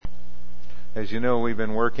As you know, we've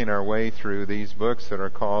been working our way through these books that are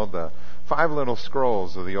called the Five Little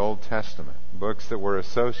Scrolls of the Old Testament, books that were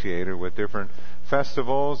associated with different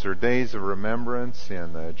festivals or days of remembrance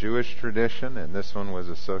in the Jewish tradition, and this one was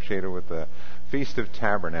associated with the Feast of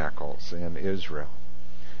Tabernacles in Israel.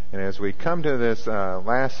 And as we come to this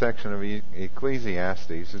last section of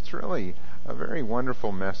Ecclesiastes, it's really a very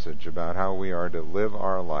wonderful message about how we are to live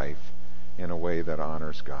our life in a way that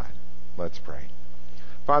honors God. Let's pray.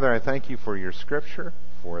 Father, I thank you for your scripture,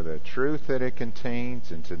 for the truth that it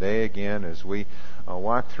contains. And today again, as we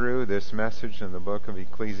walk through this message in the book of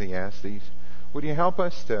Ecclesiastes, would you help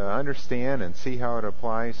us to understand and see how it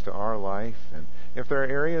applies to our life? And if there are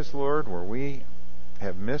areas, Lord, where we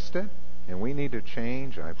have missed it and we need to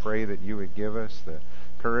change, I pray that you would give us the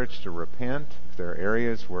courage to repent. If there are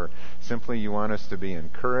areas where simply you want us to be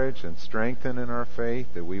encouraged and strengthened in our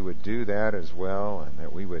faith, that we would do that as well, and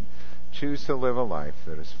that we would choose to live a life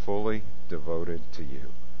that is fully devoted to you.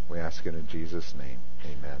 We ask it in Jesus' name.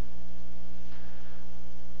 Amen.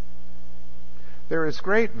 There is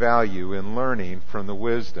great value in learning from the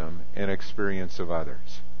wisdom and experience of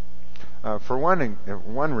others. For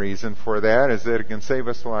one reason for that is that it can save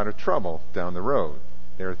us a lot of trouble down the road.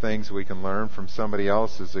 There are things we can learn from somebody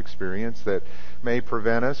else's experience that may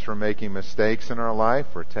prevent us from making mistakes in our life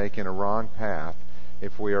or taking a wrong path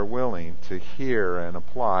if we are willing to hear and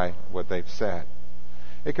apply what they've said.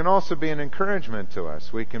 It can also be an encouragement to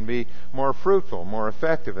us. We can be more fruitful, more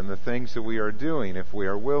effective in the things that we are doing if we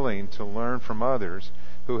are willing to learn from others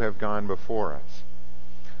who have gone before us.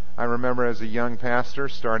 I remember as a young pastor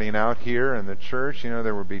starting out here in the church,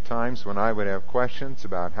 there would be times when I would have questions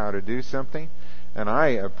about how to do something, and I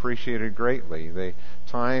appreciated greatly the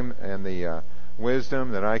time and the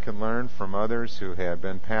wisdom that I could learn from others who had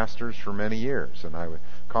been pastors for many years. And I would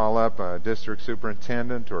call up a district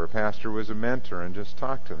superintendent or a pastor who was a mentor and just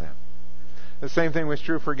talk to them. The same thing was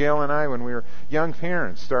true for Gail and I when we were young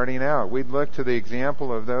parents starting out. We'd look to the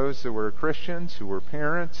example of those that were Christians, who were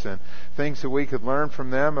parents, and things that we could learn from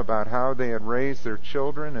them about how they had raised their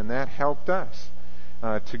children, and that helped us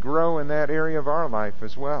to grow in that area of our life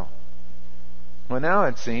as well. Well, now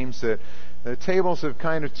it seems that the tables have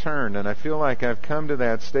kind of turned, and I feel like I've come to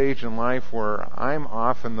that stage in life where I'm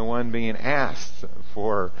often the one being asked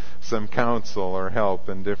for some counsel or help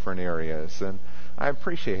in different areas, and I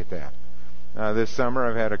appreciate that. This summer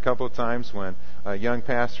I've had a couple of times when young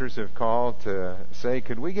pastors have called to say,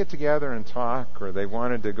 could we get together and talk, or they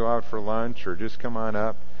wanted to go out for lunch or just come on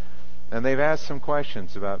up, and they've asked some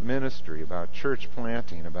questions about ministry, about church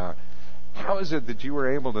planting, about how is it that you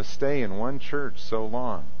were able to stay in one church so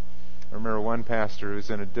long? I remember one pastor who's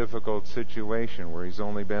in a difficult situation where he's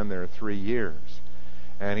only been there 3 years.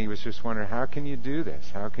 And he was just wondering, how can you do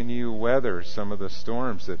this? How can you weather some of the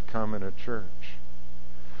storms that come in a church?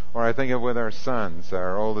 Or I think of with our sons,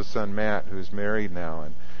 our oldest son Matt, who's married now,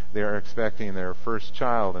 and they're expecting their first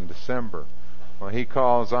child in December. Well, he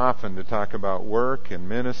calls often to talk about work and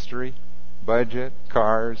ministry, budget,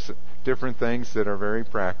 cars, different things that are very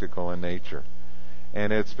practical in nature.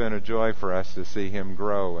 And it's been a joy for us to see him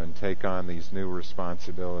grow and take on these new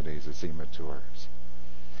responsibilities as he matures.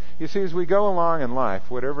 You see, as we go along in life,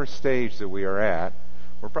 whatever stage that we are at,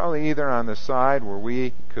 we're probably either on the side where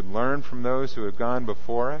we could learn from those who have gone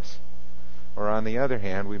before us, or on the other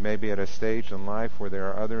hand, we may be at a stage in life where there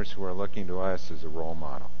are others who are looking to us as a role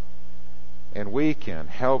model. And we can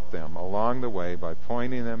help them along the way by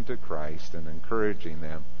pointing them to Christ and encouraging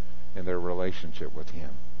them in their relationship with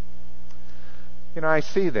Him. I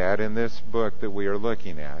see that in this book that we are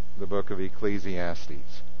looking at, the book of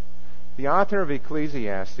Ecclesiastes. The author of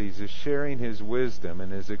Ecclesiastes is sharing his wisdom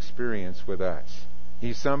and his experience with us.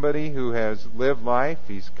 He's somebody who has lived life.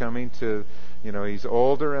 He's coming to, he's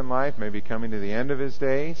older in life, maybe coming to the end of his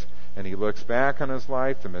days, and he looks back on his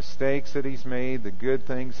life, the mistakes that he's made, the good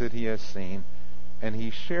things that he has seen, and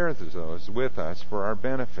he shares those with us for our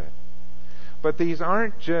benefit. But these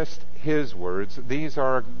aren't just his words, these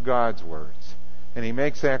are God's words. And he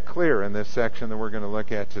makes that clear in this section that we're going to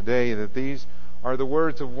look at today, that these are the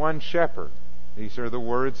words of one shepherd. These are the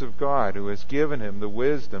words of God who has given him the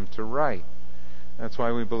wisdom to write. That's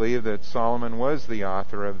why we believe that Solomon was the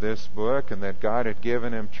author of this book and that God had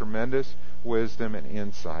given him tremendous wisdom and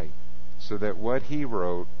insight so that what he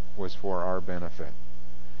wrote was for our benefit.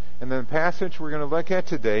 And the passage we're going to look at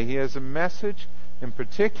today, he has a message in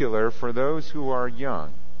particular for those who are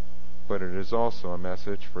young, but it is also a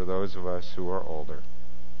message for those of us who are older.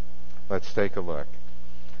 Let's take a look.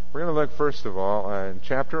 We're going to look first of all in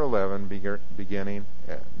chapter 11, beginning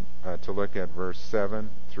to look at verse 7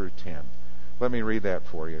 through 10. Let me read that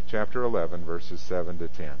for you. Chapter 11, verses 7 to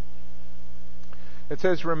 10. It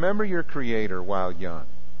says, remember your Creator while young.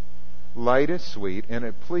 Light is sweet, and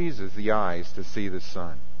it pleases the eyes to see the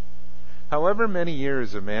sun. However many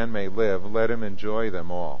years a man may live, let him enjoy them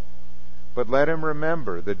all. But let him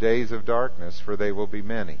remember the days of darkness, for they will be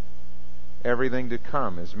many. Everything to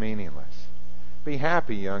come is meaningless. Be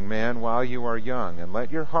happy, young man, while you are young, and let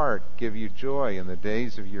your heart give you joy in the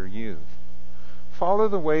days of your youth. Follow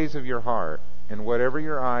the ways of your heart, and whatever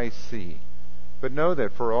your eyes see. But know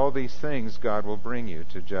that for all these things God will bring you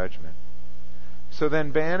to judgment. So then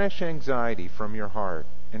banish anxiety from your heart,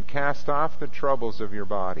 and cast off the troubles of your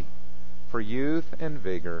body, for youth and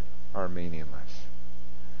vigor are meaningless.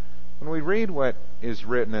 When we read what is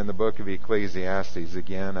written in the book of Ecclesiastes,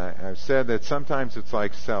 again, I've said that sometimes it's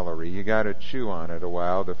like celery. You got to chew on it a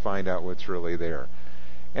while to find out what's really there.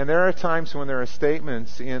 And there are times when there are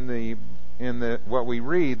statements in the what we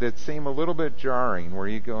read that seem a little bit jarring, where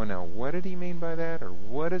you go, now what did he mean by that? Or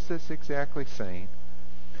what is this exactly saying?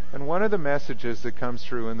 And one of the messages that comes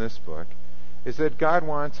through in this book is that God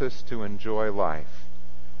wants us to enjoy life.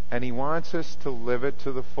 And He wants us to live it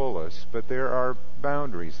to the fullest, but there are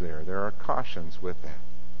boundaries there. There are cautions with that.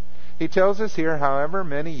 He tells us here, however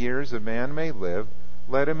many years a man may live,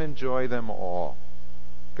 let him enjoy them all.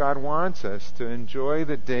 God wants us to enjoy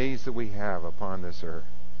the days that we have upon this earth.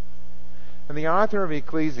 And the author of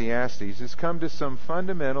Ecclesiastes has come to some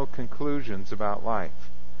fundamental conclusions about life.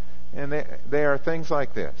 And they are things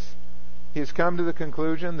like this. He has come to the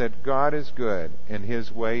conclusion that God is good and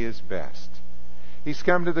His way is best. He's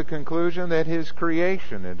come to the conclusion that His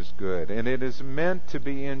creation is good, and it is meant to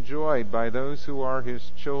be enjoyed by those who are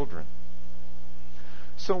His children.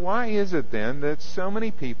 So why is it then that so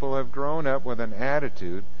many people have grown up with an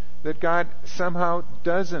attitude that God somehow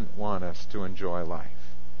doesn't want us to enjoy life?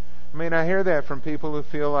 I mean, I hear that from people who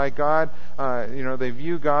feel like God, they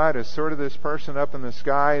view God as sort of this person up in the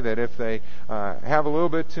sky that if they have a little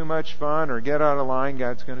bit too much fun or get out of line,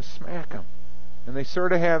 God's going to smack them. And they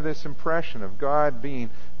sort of have this impression of God being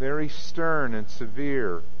very stern and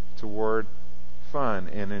severe toward fun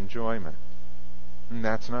and enjoyment. And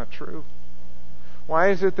that's not true. Why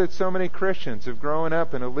is it that so many Christians have grown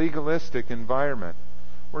up in a legalistic environment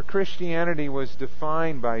where Christianity was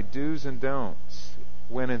defined by do's and don'ts,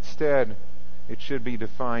 when instead it should be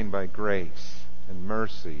defined by grace and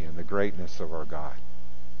mercy and the greatness of our God?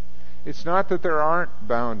 It's not that there aren't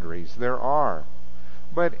boundaries. There are.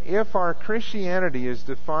 But if our Christianity is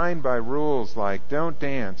defined by rules like don't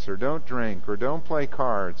dance or don't drink or don't play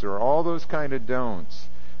cards or all those kind of don'ts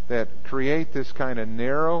that create this kind of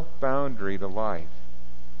narrow boundary to life,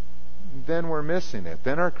 then we're missing it.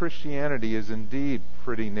 Then our Christianity is indeed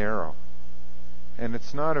pretty narrow. And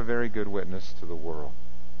it's not a very good witness to the world.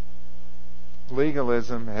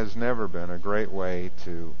 Legalism has never been a great way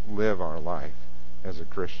to live our life as a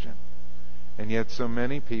Christian. And yet so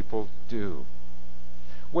many people do.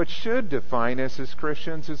 What should define us as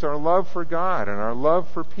Christians is our love for God and our love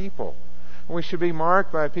for people. We should be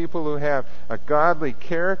marked by people who have a godly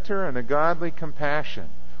character and a godly compassion,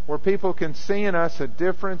 where people can see in us a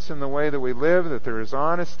difference in the way that we live, that there is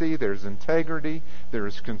honesty, there's integrity, there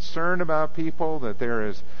is concern about people, that there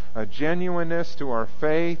is a genuineness to our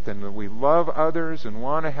faith, and that we love others and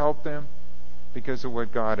want to help them because of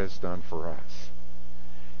what God has done for us.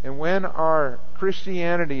 And when our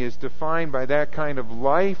Christianity is defined by that kind of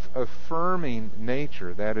life-affirming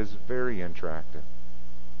nature, that is very attractive.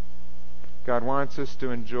 God wants us to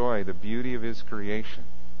enjoy the beauty of His creation.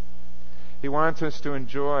 He wants us to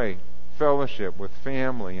enjoy fellowship with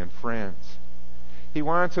family and friends. He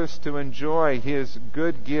wants us to enjoy His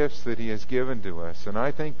good gifts that He has given to us. And I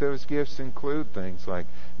think those gifts include things like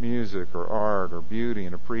music or art or beauty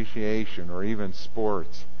and appreciation or even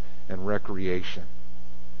sports and recreation.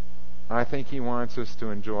 I think He wants us to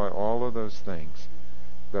enjoy all of those things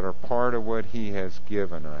that are part of what He has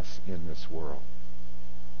given us in this world.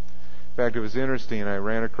 In fact, it was interesting. I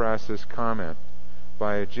ran across this comment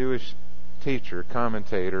by a Jewish teacher,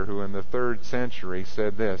 commentator, who in the 3rd century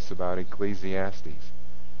said this about Ecclesiastes.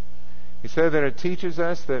 He said that it teaches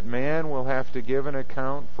us that man will have to give an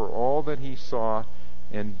account for all that he saw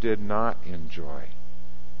and did not enjoy.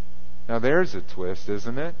 Now there's a twist,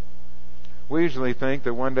 isn't it? We usually think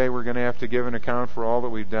that one day we're going to have to give an account for all that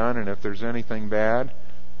we've done, and if there's anything bad,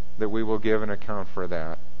 that we will give an account for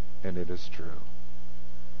that. And it is true.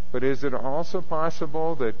 But is it also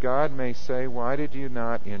possible that God may say, why did you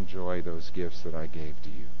not enjoy those gifts that I gave to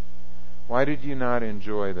you? Why did you not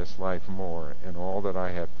enjoy this life more and all that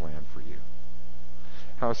I had planned for you?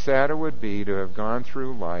 How sad it would be to have gone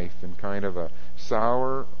through life in kind of a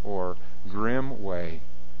sour or grim way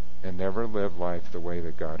and never live life the way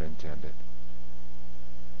that God intended.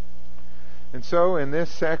 And so in this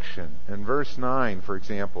section, in verse 9, for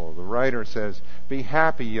example, the writer says, "Be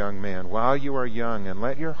happy, young man, while you are young, and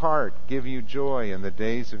let your heart give you joy in the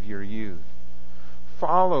days of your youth.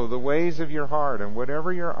 Follow the ways of your heart and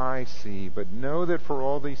whatever your eyes see, but know that for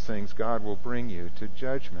all these things God will bring you to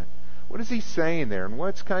judgment." What is he saying there? And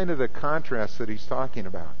what's kind of the contrast that he's talking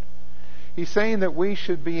about? He's saying that we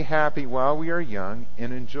should be happy while we are young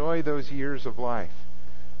and enjoy those years of life.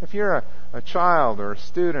 If you're a child or a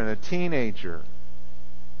student, a teenager,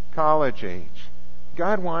 college age,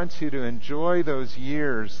 God wants you to enjoy those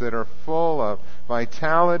years that are full of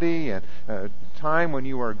vitality and time when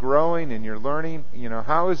you are growing and you're learning.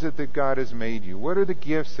 How is it that God has made you? What are the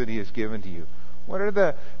gifts that He has given to you? What are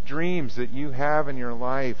the dreams that you have in your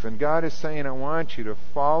life? And God is saying, I want you to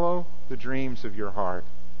follow the dreams of your heart.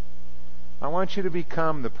 I want you to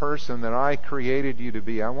become the person that I created you to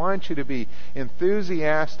be. I want you to be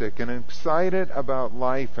enthusiastic and excited about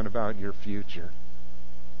life and about your future.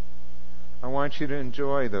 I want you to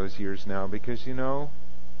enjoy those years now because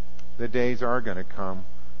the days are going to come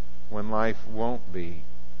when life won't be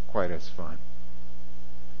quite as fun.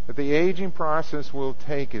 But the aging process will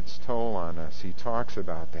take its toll on us. He talks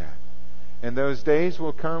about that. And those days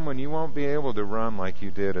will come when you won't be able to run like you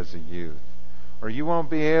did as a youth. Or you won't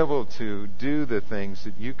be able to do the things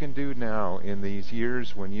that you can do now in these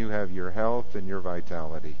years when you have your health and your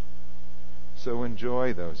vitality. So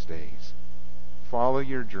enjoy those days. Follow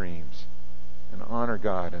your dreams and honor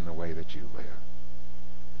God in the way that you live.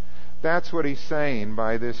 That's what he's saying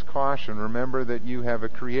by this caution. Remember that you have a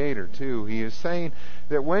Creator too. He is saying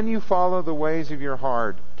that when you follow the ways of your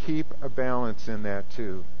heart, keep a balance in that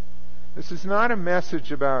too. This is not a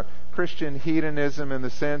message about Christian hedonism in the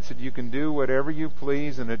sense that you can do whatever you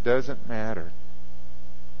please and it doesn't matter.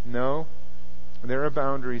 No, there are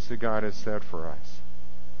boundaries that God has set for us.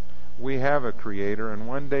 We have a Creator, and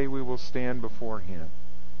one day we will stand before Him.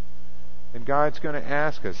 And God's going to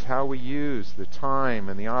ask us how we use the time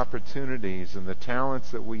and the opportunities and the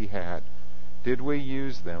talents that we had. Did we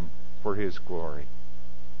use them for His glory?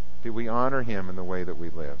 Did we honor Him in the way that we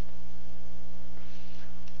lived?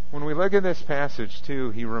 When we look at this passage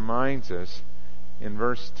too, he reminds us in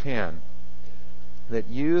verse 10 that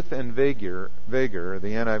youth and vigor, the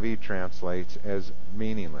NIV translates as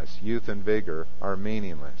meaningless. Youth and vigor are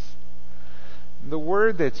meaningless. The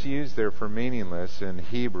word that's used there for meaningless in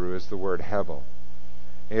Hebrew is the word hevel.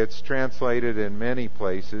 It's translated in many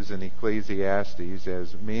places in Ecclesiastes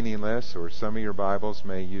as meaningless, or some of your Bibles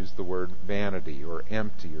may use the word vanity or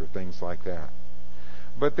empty or things like that.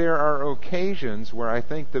 But there are occasions where I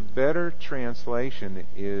think the better translation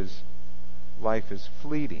is life is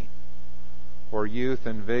fleeting, or youth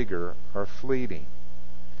and vigor are fleeting.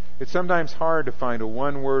 It's sometimes hard to find a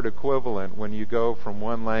one-word equivalent when you go from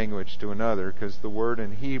one language to another because the word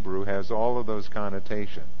in Hebrew has all of those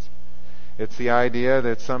connotations. It's the idea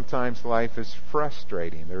that sometimes life is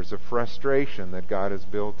frustrating. There's a frustration that God has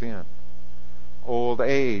built in. Old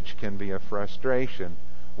age can be a frustration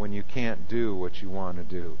when you can't do what you want to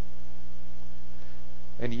do.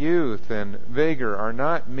 And youth and vigor are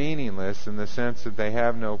not meaningless in the sense that they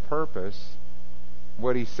have no purpose.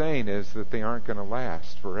 What he's saying is that they aren't going to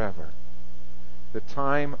last forever. The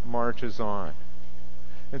time marches on.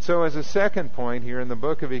 And so as a second point here in the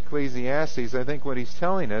book of Ecclesiastes, I think what he's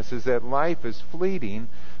telling us is that life is fleeting,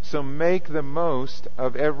 so make the most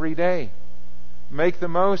of every day. Make the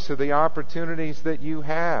most of the opportunities that you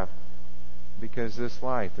have, because this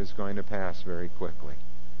life is going to pass very quickly.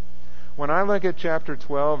 When I look at chapter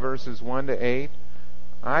 12, verses 1 to 8,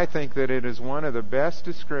 I think that it is one of the best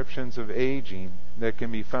descriptions of aging that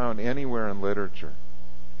can be found anywhere in literature.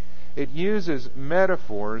 It uses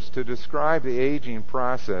metaphors to describe the aging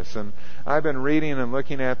process, and I've been reading and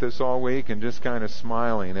looking at this all week and just kind of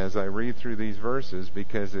smiling as I read through these verses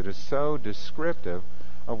because it is so descriptive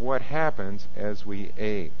of what happens as we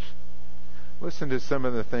age. Listen to some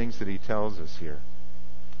of the things that he tells us here.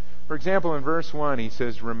 For example, in verse 1, he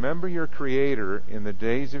says, "Remember your Creator in the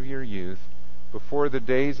days of your youth, before the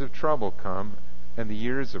days of trouble come and the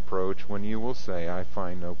years approach when you will say, I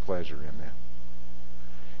find no pleasure in them."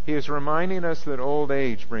 He is reminding us that old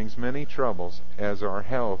age brings many troubles as our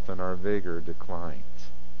health and our vigor declines.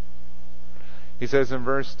 He says in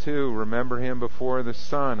verse 2, "Remember Him before the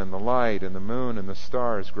sun and the light and the moon and the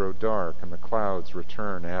stars grow dark and the clouds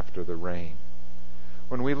return after the rain."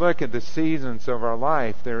 When we look at the seasons of our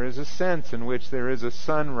life, there is a sense in which there is a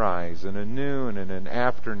sunrise and a noon and an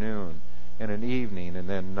afternoon and an evening and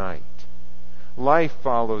then night. Life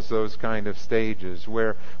follows those kind of stages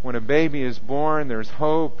where when a baby is born, there's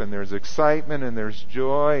hope and there's excitement and there's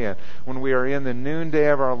joy. And when we are in the noonday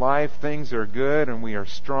of our life, things are good and we are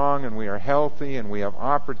strong and we are healthy and we have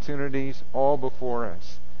opportunities all before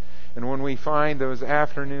us. And when we find those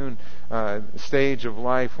afternoon stage of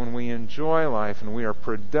life, when we enjoy life and we are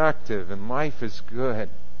productive and life is good.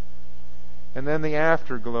 And then the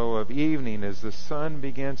afterglow of evening, as the sun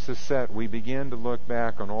begins to set, we begin to look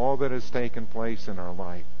back on all that has taken place in our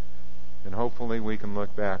life. And hopefully we can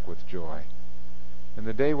look back with joy. And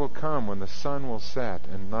the day will come when the sun will set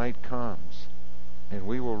and night comes, and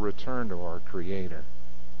we will return to our Creator.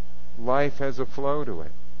 Life has a flow to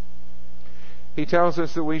it. He tells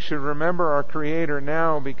us that we should remember our Creator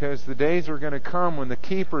now because the days are going to come when the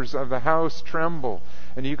keepers of the house tremble.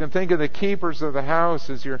 And you can think of the keepers of the house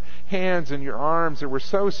as your hands and your arms that were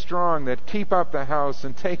so strong that keep up the house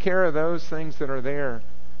and take care of those things that are there.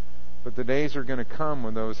 But the days are going to come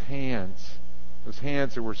when those hands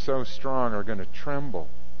that were so strong are going to tremble.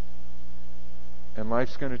 And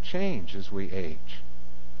life's going to change as we age.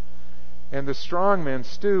 And the strong men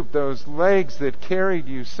stoop, those legs that carried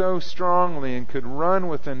you so strongly and could run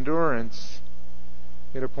with endurance,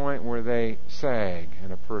 hit a point where they sag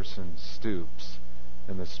and a person stoops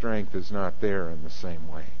and the strength is not there in the same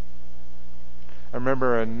way. I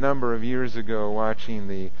remember a number of years ago watching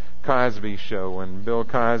the Cosby Show when Bill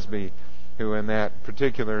Cosby, who in that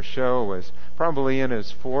particular show was probably in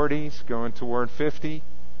his 40s, going toward 50,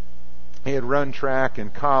 he had run track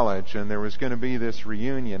in college, and there was going to be this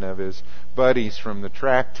reunion of his buddies from the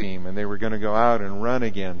track team, and they were going to go out and run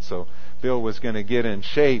again. So Bill was going to get in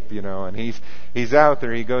shape, and he's out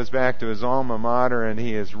there. He goes back to his alma mater, and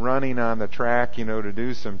he is running on the track, to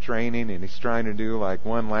do some training, and he's trying to do like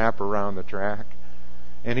one lap around the track.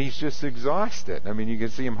 And he's just exhausted. I mean, you can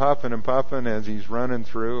see him huffing and puffing as he's running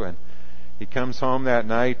through, and he comes home that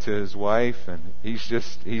night to his wife, and he's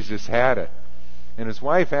just had it. And his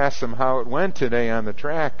wife asks him how it went today on the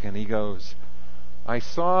track, and he goes, "I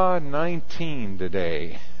saw 19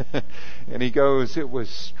 today." And he goes, "It was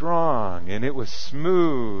strong, and it was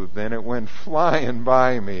smooth, and it went flying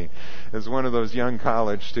by me," as one of those young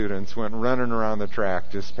college students went running around the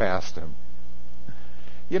track just past him.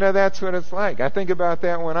 That's what it's like. I think about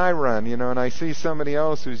that when I run, and I see somebody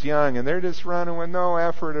else who's young, and they're just running with no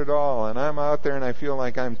effort at all, and I'm out there and I feel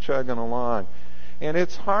like I'm chugging along. And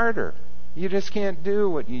it's harder. You just can't do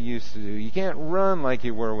what you used to do. You can't run like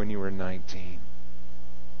you were when you were 19.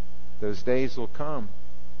 Those days will come.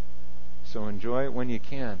 So enjoy it when you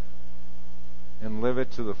can. And live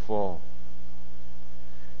it to the full.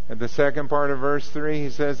 At the second part of verse 3, he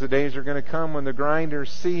says the days are going to come when the grinders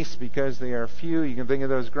cease because they are few. You can think of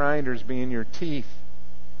those grinders being your teeth.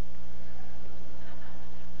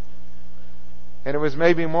 And it was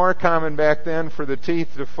maybe more common back then for the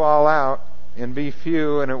teeth to fall out and be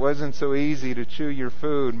few, and it wasn't so easy to chew your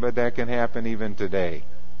food, but that can happen even today.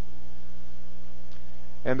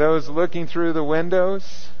 And those looking through the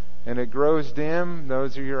windows, and it grows dim,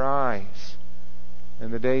 those are your eyes.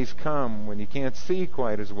 And the days come when you can't see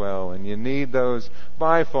quite as well, and you need those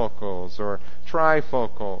bifocals or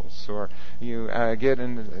trifocals, or you get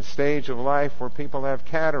in a stage of life where people have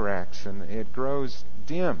cataracts, and it grows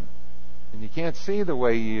dim, and you can't see the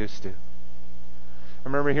way you used to. I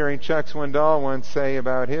remember hearing Chuck Swindoll once say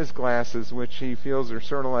about his glasses, which he feels are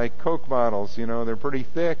sort of like Coke bottles. They're pretty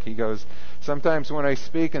thick. He goes, "Sometimes when I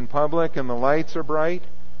speak in public and the lights are bright,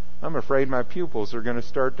 I'm afraid my pupils are going to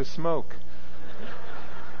start to smoke."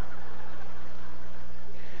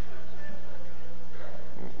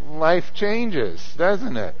 Life changes,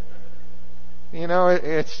 doesn't it?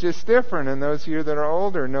 It's just different. And those of you that are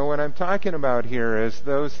older know what I'm talking about here, as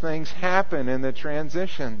those things happen in the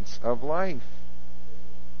transitions of life.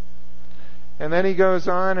 And then he goes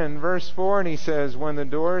on in verse 4 and he says, "When the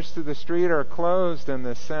doors to the street are closed and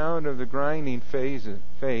the sound of the grinding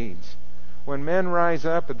fades. When men rise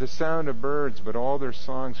up at the sound of birds, but all their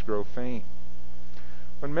songs grow faint."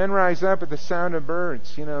 When men rise up at the sound of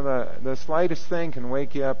birds, the slightest thing can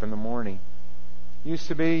wake you up in the morning. Used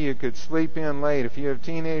to be you could sleep in late. If you have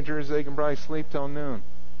teenagers, they can probably sleep till noon.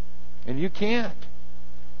 And you can't.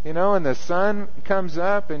 And the sun comes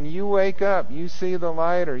up and you wake up. You see the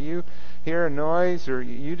light, or you hear a noise, or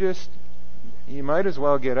you might as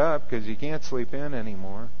well get up because you can't sleep in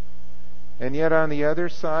anymore. And yet on the other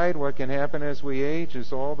side, what can happen as we age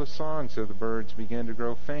is all the songs of the birds begin to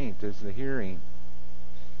grow faint as the hearing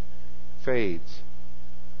fades,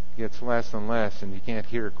 gets less and less, and you can't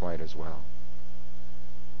hear quite as well.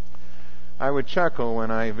 I would chuckle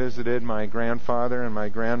when I visited my grandfather and my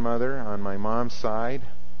grandmother on my mom's side.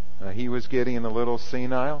 He was getting a little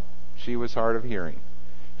senile. she was hard of hearing.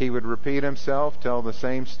 He would repeat himself, tell the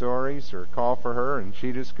same stories, or call for her, and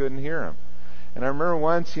she just couldn't hear him. And I remember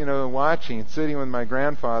once, watching, sitting with my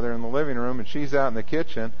grandfather in the living room, and she's out in the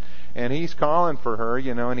kitchen, and he's calling for her,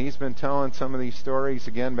 and he's been telling some of these stories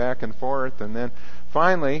again back and forth, and then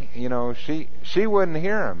finally, she wouldn't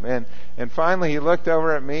hear him. And finally he looked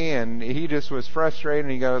over at me, and he just was frustrated,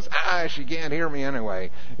 and he goes, she can't hear me anyway.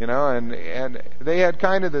 And they had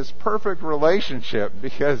kind of this perfect relationship,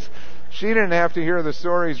 because she didn't have to hear the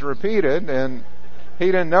stories repeated, and he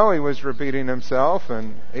didn't know he was repeating himself,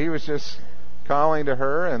 and he was just calling to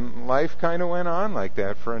her, and life kind of went on like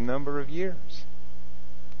that for a number of years.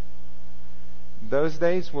 Those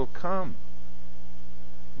days will come.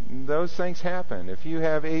 Those things happen. If you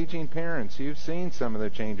have aging parents, you've seen some of the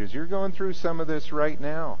changes. You're going through some of this right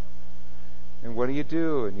now. And what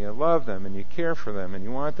do? And you love them, and you care for them, and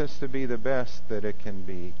you want this to be the best that it can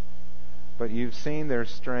be. But you've seen their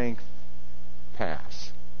strength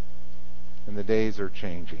pass. And the days are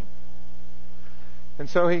changing. And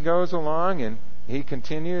so he goes along, and he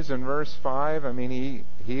continues in verse 5.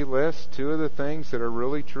 He lists two of the things that are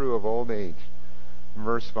really true of old age. In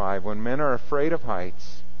verse 5, when men are afraid of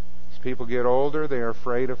heights, as people get older, they are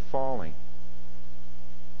afraid of falling.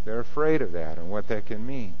 They're afraid of that and what that can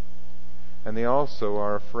mean. And they also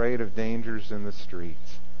are afraid of dangers in the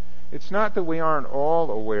streets. It's not that we aren't all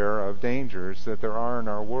aware of dangers that there are in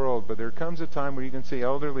our world, but there comes a time where you can see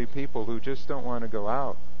elderly people who just don't want to go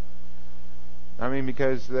out.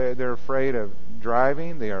 Because they're afraid of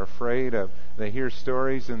driving. They are afraid of, they hear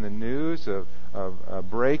stories in the news of a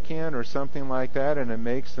break-in or something like that, and it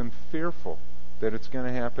makes them fearful that it's going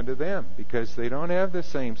to happen to them because they don't have the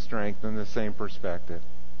same strength and the same perspective.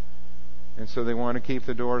 And so they want to keep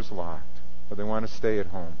the doors locked, or they want to stay at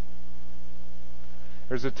home.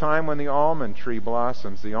 There's a time when the almond tree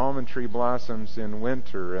blossoms. The almond tree blossoms in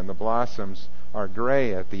winter, and the blossoms are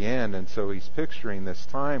gray at the end, and so he's picturing this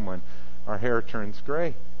time when our hair turns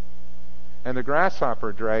gray. And the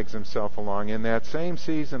grasshopper drags himself along in that same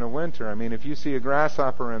season of winter. If you see a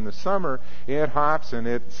grasshopper in the summer, it hops and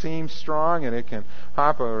it seems strong and it can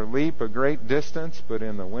hop or leap a great distance. But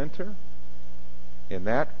in the winter, in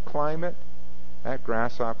that climate, that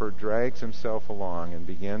grasshopper drags himself along and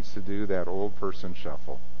begins to do that old person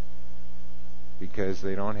shuffle because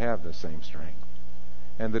they don't have the same strength.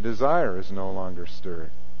 And the desire is no longer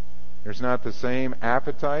stirred. There's not the same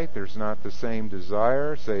appetite. There's not the same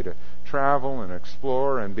desire, say, to travel and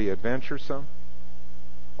explore and be adventuresome.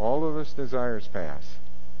 All of those desires pass.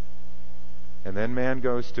 And then man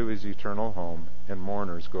goes to his eternal home, and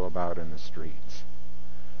mourners go about in the streets.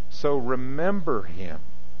 So remember him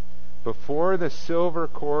before the silver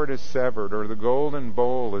cord is severed or the golden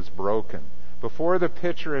bowl is broken, before the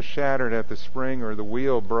pitcher is shattered at the spring or the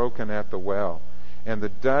wheel broken at the well, and the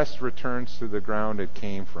dust returns to the ground it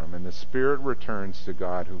came from, and the spirit returns to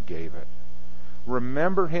God who gave it.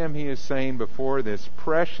 Remember him, he is saying, before this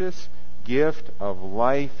precious gift of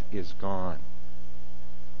life is gone.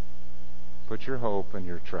 Put your hope and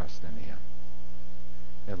your trust in him.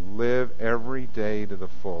 And live every day to the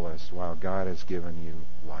fullest while God has given you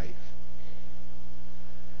life.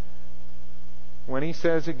 When he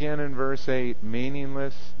says again in verse 8,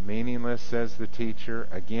 meaningless, says the teacher,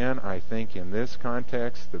 again, I think in this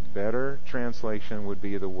context, the better translation would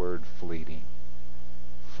be the word fleeting.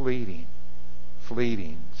 Fleeting,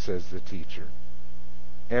 says the teacher.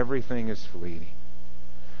 Everything is fleeting.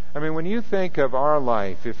 When you think of our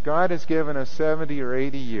life, if God has given us 70 or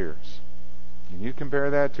 80 years, and you compare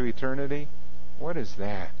that to eternity, what is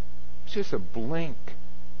that? It's just a blink,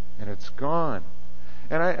 and it's gone.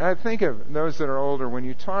 And I think of those that are older, when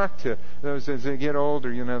you talk to those as they get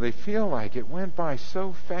older, they feel like it went by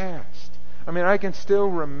so fast. I can still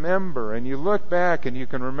remember, and you look back and you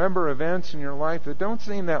can remember events in your life that don't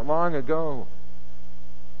seem that long ago.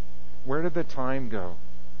 Where did the time go?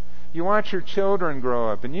 You watch your children grow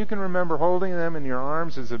up, and you can remember holding them in your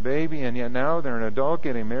arms as a baby, and yet now they're an adult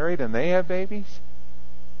getting married and they have babies.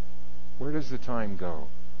 Where does the time go?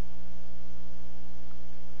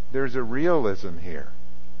 There's a realism here.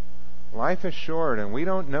 Life is short, and we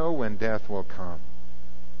don't know when death will come.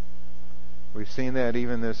 We've seen that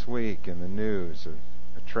even this week in the news of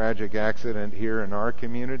a tragic accident here in our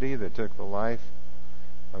community that took the life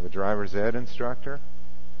of a driver's ed instructor,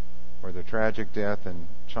 or the tragic death in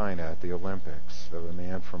China at the Olympics of a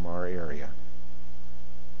man from our area.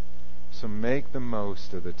 So make the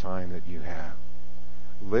most of the time that you have.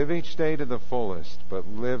 Live each day to the fullest, but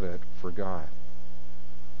live it for God.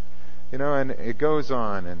 And it goes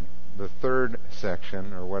on in the third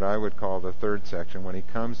section, or what I would call the third section, when he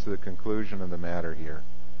comes to the conclusion of the matter here.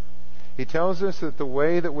 He tells us that the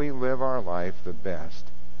way that we live our life the best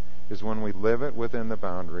is when we live it within the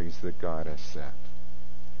boundaries that God has set.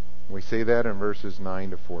 We see that in verses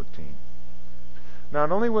 9 to 14.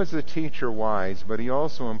 Not only was the teacher wise, but he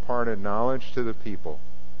also imparted knowledge to the people.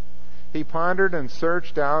 He pondered and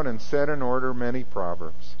searched out and set in order many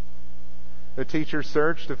proverbs. The teacher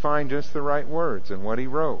searched to find just the right words, and what he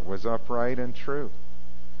wrote was upright and true.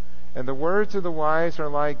 And the words of the wise are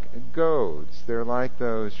like goads. They're like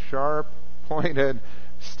those sharp, pointed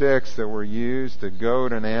sticks that were used to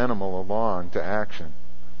goad an animal along to action.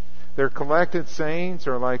 Their collected sayings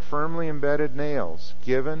are like firmly embedded nails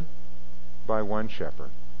given by one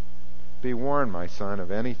shepherd. Be warned, my son,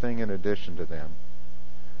 of anything in addition to them.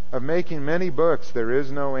 Of making many books there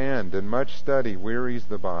is no end, and much study wearies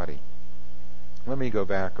the body. Let me go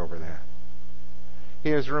back over that. He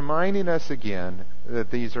is reminding us again that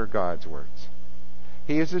these are God's words.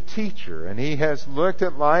 He is a teacher, and he has looked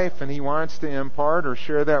at life, and he wants to impart or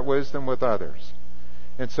share that wisdom with others.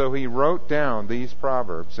 And so he wrote down these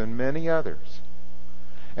proverbs and many others.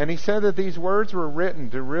 And he said that these words were written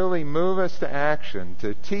to really move us to action,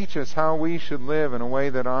 to teach us how we should live in a way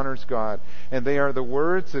that honors God. And they are the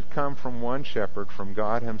words that come from one shepherd, from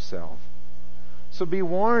God himself. So be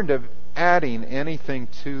warned of adding anything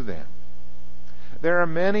to them. There are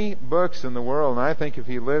many books in the world, and I think if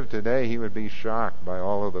he lived today, he would be shocked by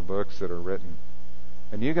all of the books that are written.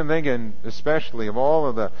 And you can think especially of all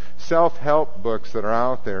of the self-help books that are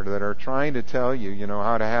out there that are trying to tell you,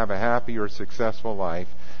 how to have a happy or successful life.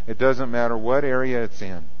 It doesn't matter what area it's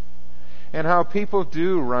in. And how people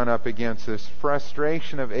do run up against this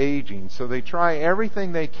frustration of aging, so they try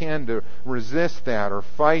everything they can to resist that or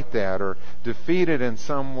fight that or defeat it in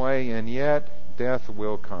some way, and yet death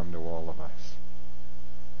will come to all of us.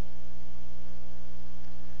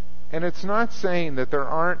 And it's not saying that there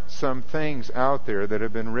aren't some things out there that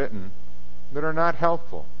have been written that are not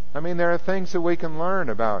helpful. I mean, there are things that we can learn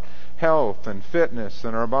about health and fitness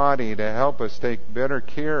and our body to help us take better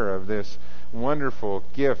care of this wonderful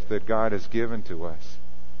gift that God has given to us.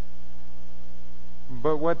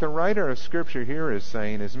 But what the writer of Scripture here is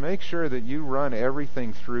saying is make sure that you run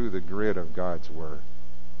everything through the grid of God's Word.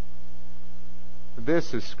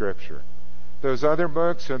 This is Scripture. Those other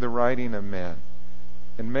books are the writing of men.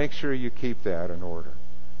 And make sure you keep that in order.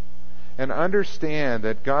 And understand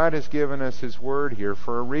that God has given us His Word here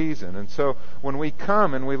for a reason. And so when we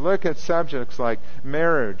come and we look at subjects like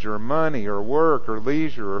marriage or money or work or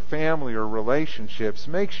leisure or family or relationships,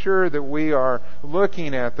 make sure that we are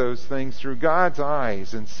looking at those things through God's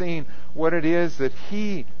eyes and seeing what it is that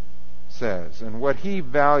He says and what He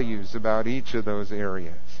values about each of those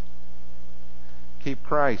areas. Keep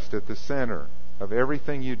Christ at the center of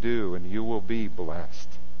everything you do, and you will be blessed.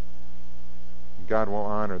 God will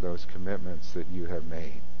honor those commitments that you have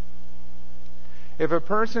made. If a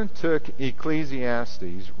person took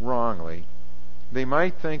Ecclesiastes wrongly, they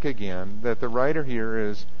might think again that the writer here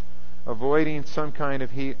is avoiding some kind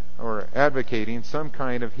of or advocating some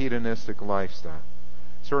kind of hedonistic lifestyle.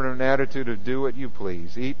 Sort of an attitude of do what you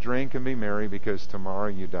please, eat, drink, and be merry because tomorrow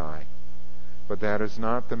you die. But that is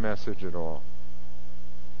not the message at all.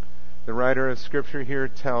 The writer of Scripture here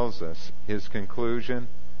tells us his conclusion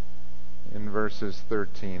in verses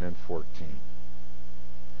 13 and 14.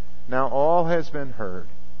 Now all has been heard,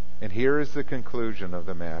 and here is the conclusion of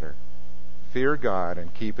the matter. Fear God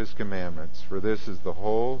and keep His commandments, for this is the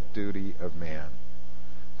whole duty of man.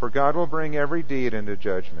 For God will bring every deed into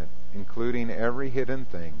judgment, including every hidden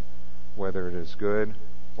thing, whether it is good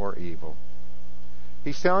or evil.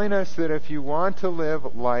 He's telling us that if you want to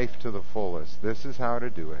live life to the fullest, this is how to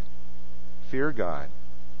do it. Fear God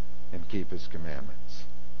and keep His commandments.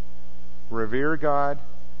 Revere God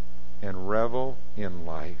and revel in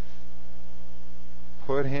life.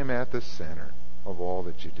 Put Him at the center of all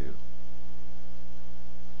that you do.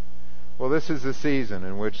 Well, this is the season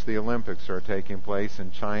in which the Olympics are taking place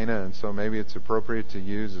in China, and so maybe it's appropriate to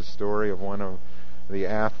use a story of one of the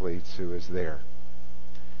athletes who is there.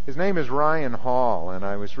 His name is Ryan Hall, and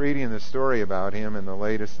I was reading the story about him in the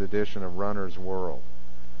latest edition of Runner's World.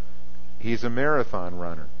 He's a marathon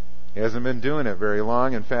runner. He hasn't been doing it very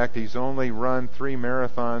long. In fact, he's only run 3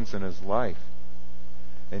 marathons in his life.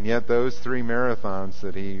 And yet those 3 marathons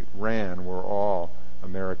that he ran were all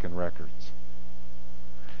American records.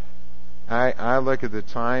 I look at the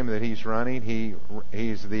time that he's running. He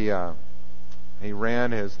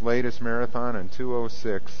ran his latest marathon in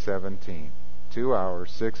 2:06:17. 2 hours,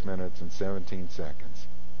 6 minutes, and 17 seconds.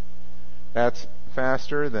 That's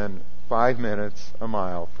faster than 5 minutes a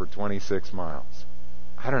mile for 26 miles.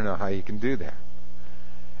 I don't know how you can do that.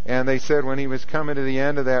 And they said when he was coming to the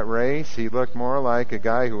end of that race, he looked more like a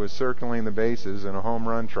guy who was circling the bases in a home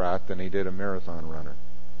run trot than he did a marathon runner.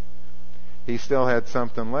 He still had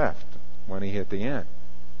something left when he hit the end.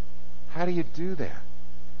 How do you do that?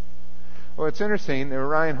 Well, it's interesting.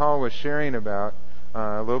 Ryan Hall was sharing about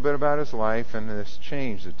a little bit about his life and this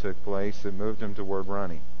change that took place that moved him toward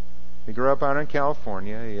running. He grew up out in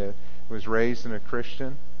California. He was raised in a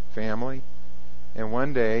Christian family. And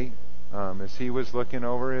one day, as he was looking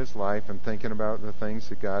over his life and thinking about the things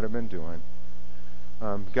that God had been doing,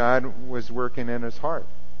 God was working in his heart.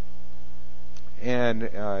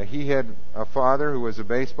 And he had a father who was a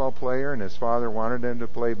baseball player, and his father wanted him to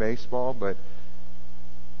play baseball, but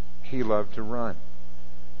he loved to run.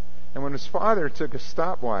 And when his father took a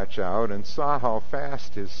stopwatch out and saw how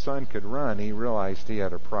fast his son could run, he realized he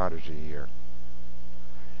had a prodigy here.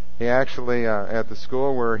 He actually, at the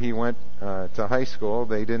school where he went to high school,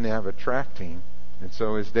 they didn't have a track team. And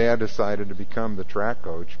so his dad decided to become the track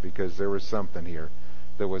coach because there was something here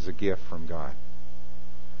that was a gift from God.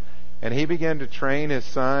 And he began to train his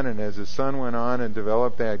son, and as his son went on and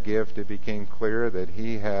developed that gift, it became clear that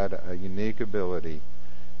he had a unique ability.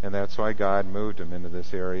 And that's why God moved him into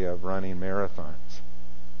this area of running marathons.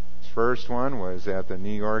 His first one was at the New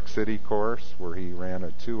York City course, where he ran a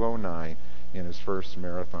 2:09 in his first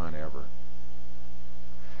marathon ever.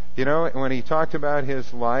 You know, when he talked about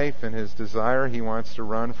his life and his desire, he wants to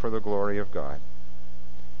run for the glory of God.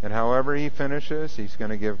 And however he finishes, he's going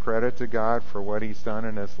to give credit to God for what he's done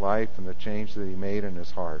in his life and the change that he made in his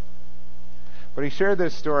heart. But he shared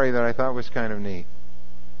this story that I thought was kind of neat.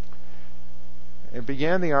 It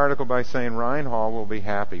began the article by saying Ryan Hall will be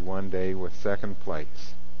happy one day with second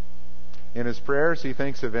place. In his prayers, he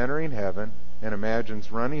thinks of entering heaven and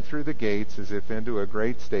imagines running through the gates as if into a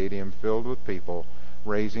great stadium filled with people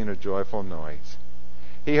raising a joyful noise.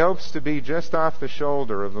 He hopes to be just off the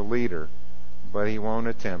shoulder of the leader, but he won't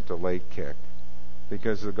attempt a late kick.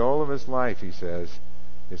 Because the goal of his life, he says,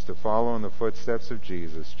 is to follow in the footsteps of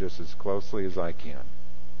Jesus just as closely as I can.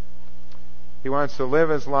 He wants to live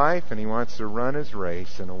his life, and he wants to run his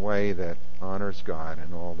race in a way that honors God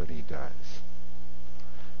in all that he does.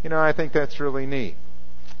 You know, I think that's really neat.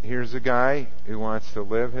 Here's a guy who wants to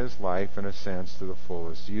live his life in a sense to the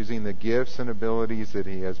fullest, using the gifts and abilities that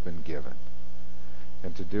he has been given,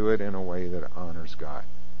 and to do it in a way that honors God.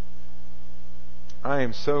 I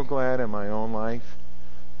am so glad in my own life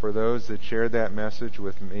for those that shared that message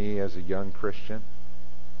with me as a young Christian.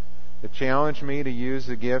 It challenged me to use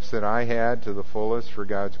the gifts that I had to the fullest for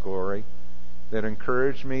God's glory, that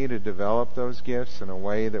encouraged me to develop those gifts in a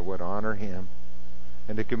way that would honor Him,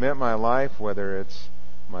 and to commit my life, whether it's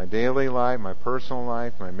my daily life, my personal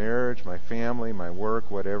life, my marriage, my family, my work,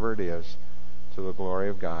 whatever it is, to the glory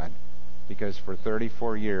of God. Because for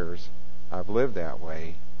 34 years, I've lived that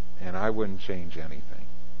way, and I wouldn't change anything.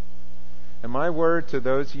 And my word to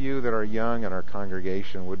those of you that are young in our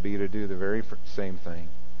congregation would be to do the very same thing.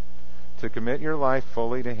 To commit your life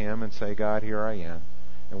fully to Him and say, God, here I am.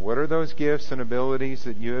 And what are those gifts and abilities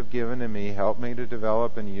that you have given to me? Help me to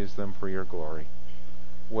develop and use them for your glory.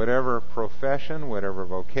 Whatever profession, whatever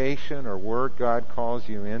vocation or work God calls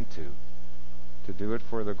you into, to do it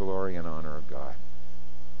for the glory and honor of God.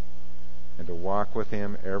 And to walk with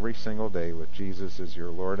Him every single day with Jesus as your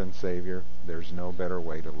Lord and Savior. There's no better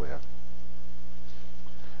way to live.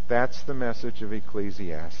 That's the message of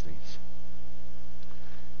Ecclesiastes.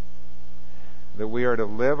 That we are to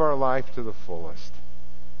live our life to the fullest.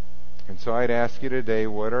 And so I'd ask you today,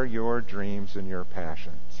 what are your dreams and your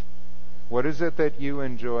passions? What is it that you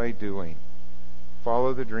enjoy doing?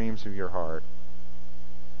 Follow the dreams of your heart.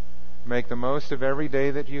 Make the most of every day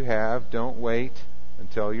that you have. Don't wait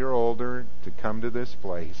until you're older to come to this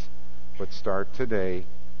place, but start today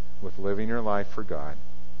with living your life for God,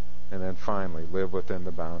 and then finally live within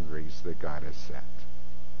the boundaries that God has set.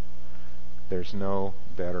 There's no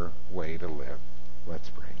better way to live. Let's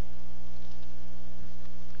pray.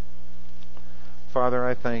 Father,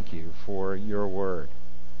 I thank you for your word.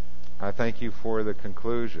 I thank you for the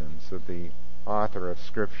conclusions that the author of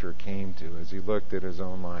Scripture came to as he looked at his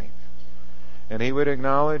own life. And he would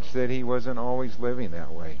acknowledge that he wasn't always living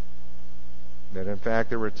that way. That in fact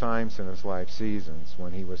there were times in his life, seasons,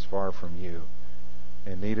 when he was far from you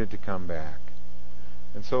and needed to come back.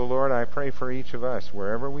 And so, Lord, I pray for each of us,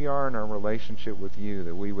 wherever we are in our relationship with you,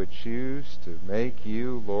 that we would choose to make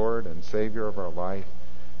you Lord and Savior of our life,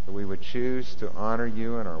 that we would choose to honor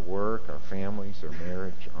you in our work, our families, our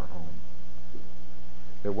marriage, our home.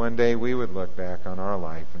 That one day we would look back on our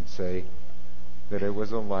life and say that it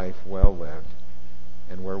was a life well lived,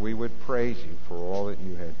 and where we would praise you for all that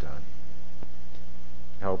you had done.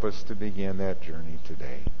 Help us to begin that journey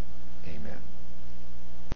today. Amen.